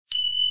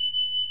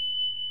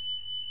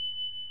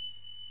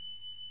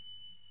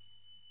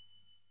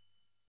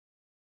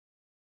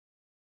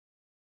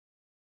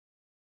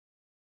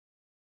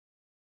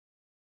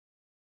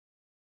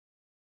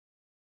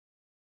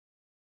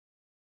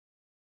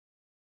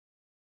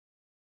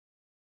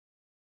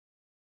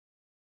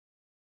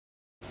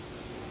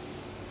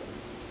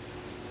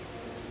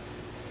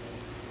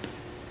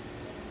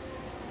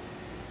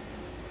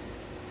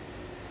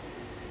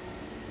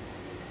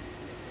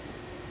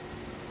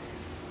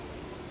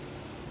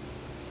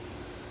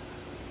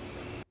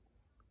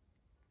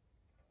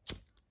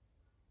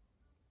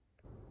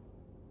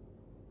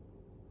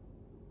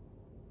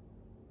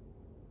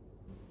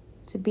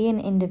To be an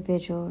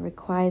individual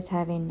requires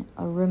having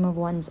a room of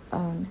one's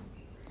own.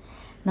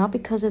 Not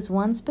because it's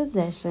one's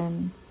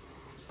possession,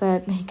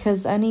 but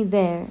because only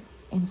there,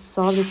 in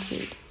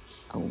solitude,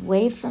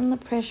 away from the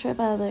pressure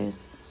of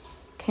others,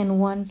 can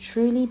one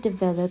truly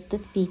develop the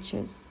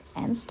features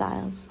and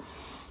styles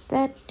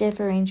that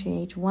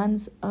differentiate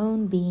one's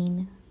own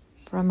being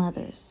from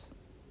others.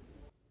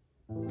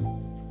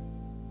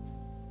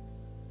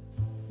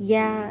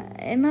 Yeah,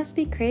 it must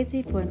be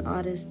crazy for an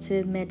artist to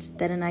admit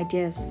that an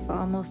idea is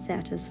far more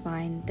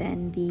satisfying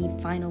than the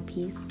final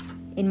piece.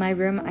 In my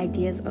room,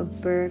 ideas are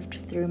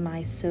birthed through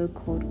my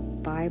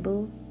so-called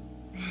Bible.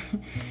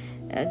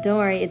 Don't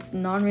worry, it's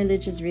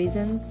non-religious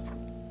reasons.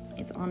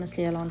 It's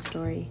honestly a long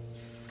story.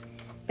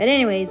 But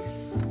anyways,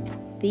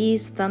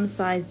 these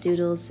thumb-sized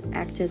doodles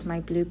act as my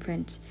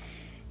blueprint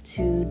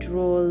to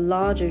draw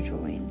larger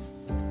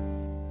drawings.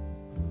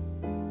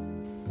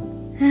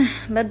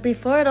 But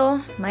before it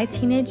all, my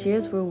teenage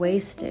years were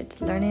wasted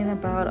learning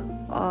about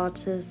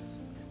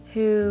artists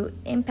who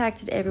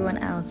impacted everyone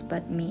else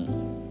but me.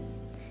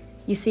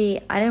 You see,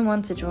 I didn't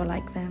want to draw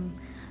like them.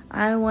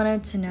 I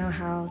wanted to know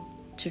how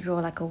to draw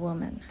like a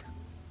woman.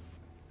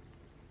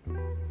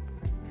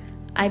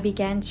 I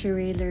began to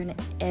relearn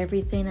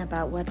everything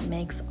about what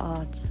makes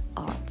art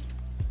art.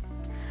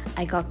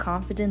 I got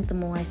confident the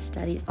more I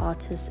studied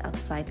artists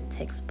outside the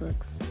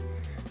textbooks.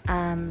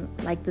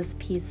 Like this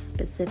piece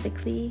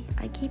specifically,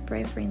 I keep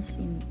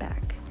referencing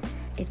back.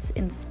 It's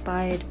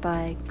inspired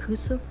by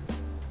Kosov.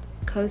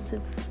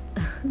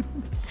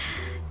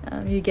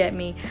 You get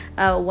me.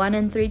 1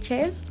 and 3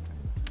 chairs.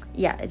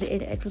 Yeah,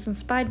 it was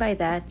inspired by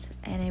that,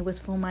 and it was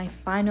for my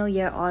final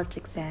year art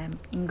exam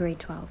in grade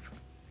 12.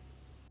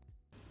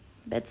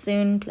 But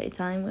soon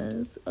playtime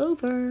was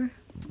over.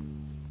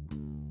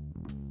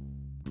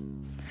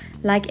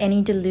 Like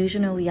any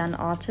delusional young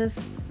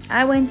artist,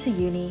 I went to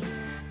uni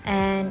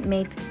and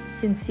made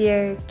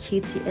sincere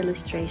cutie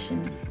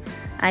illustrations.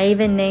 I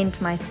even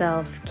named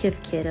myself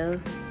Kif Kiddo,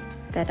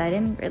 that I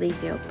didn't really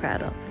feel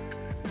proud of.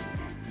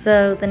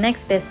 So the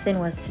next best thing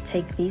was to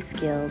take these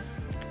skills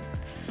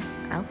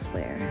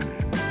elsewhere.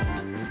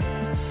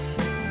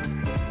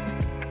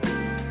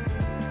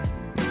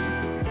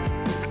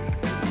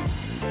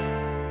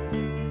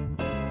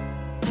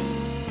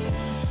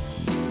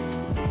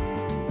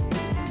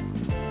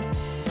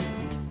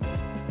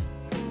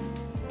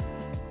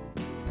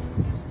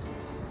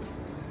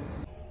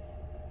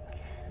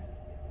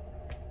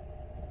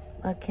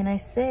 What can I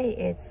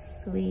say?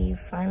 We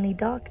finally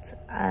docked.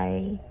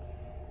 I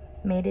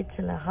made it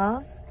to Le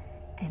Havre,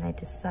 and I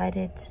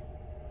decided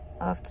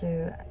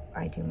after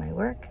I do my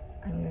work,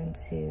 I'm going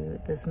to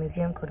this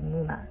museum called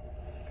Muma.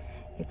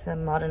 It's a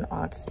modern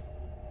art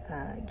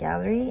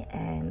gallery,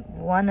 and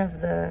one of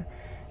the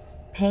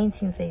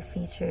paintings they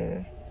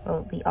feature,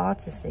 well, the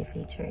artist they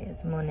feature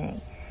is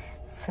Monet.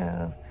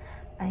 So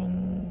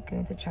I'm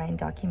going to try and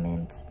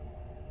document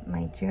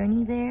my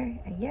journey there.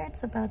 Yeah,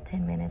 it's about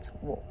 10 minutes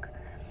walk.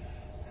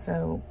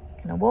 So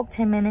I'm gonna walk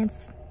 10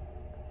 minutes,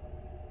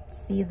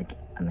 see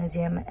a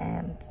museum,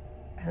 and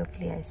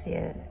hopefully I see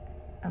a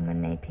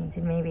Monet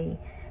painting, maybe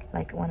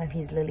like one of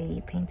his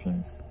lily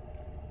paintings.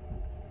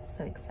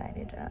 So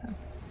excited.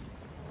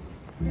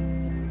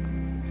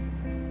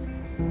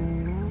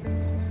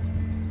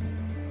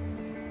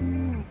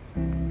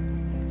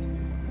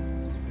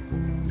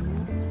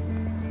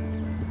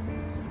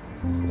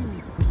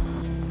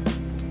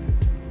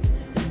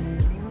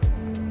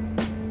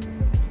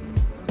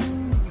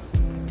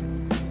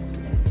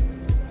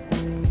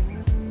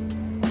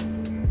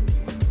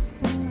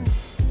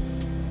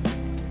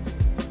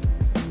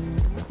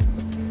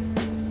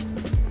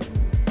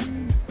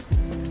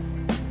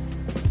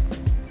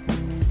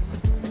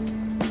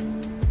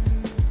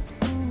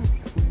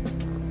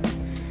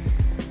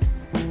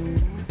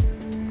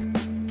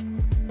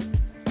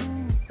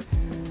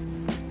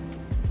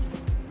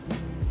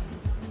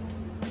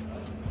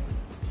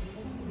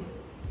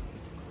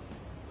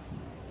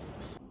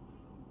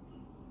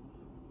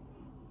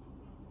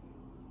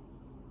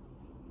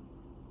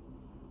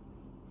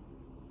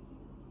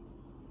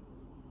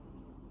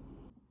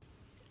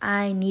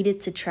 I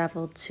needed to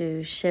travel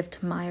to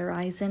shift my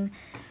horizon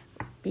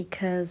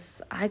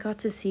because I got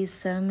to see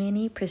so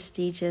many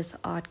prestigious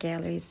art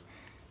galleries.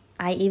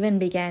 I even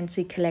began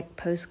to collect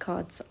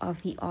postcards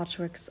of the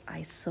artworks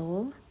I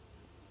saw.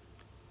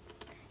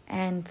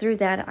 And through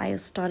that, I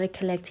started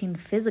collecting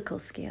physical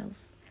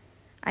skills.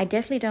 I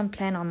definitely don't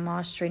plan on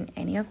mastering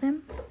any of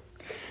them.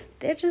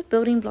 They're just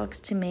building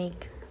blocks to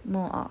make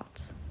more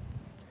art.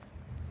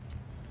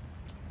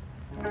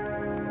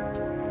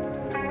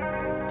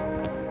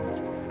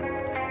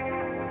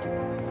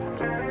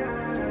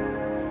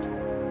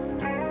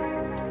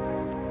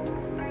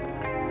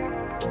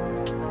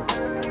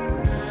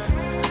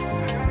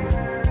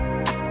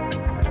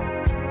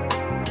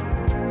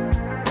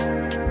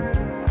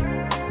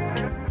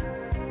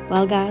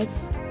 Well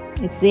guys,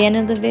 it's the end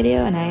of the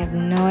video and I have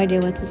no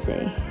idea what to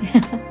say.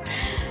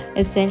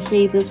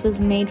 Essentially, this was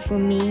made for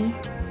me,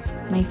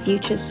 my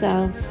future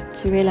self,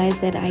 to realize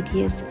that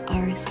ideas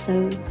are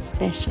so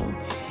special.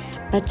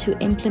 but to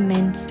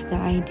implement the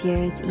idea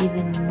is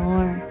even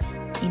more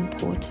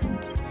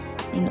important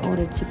in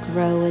order to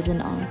grow as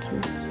an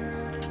artist.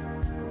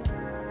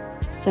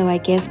 So I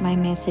guess my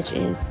message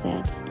is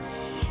that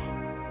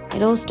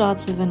it all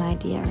starts with an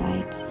idea,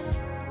 right?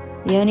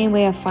 The only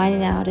way of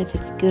finding out if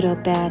it's good or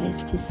bad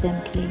is to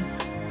simply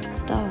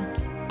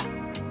start.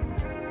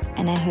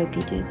 And I hope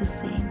you do the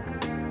same.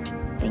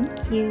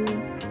 Thank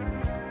you.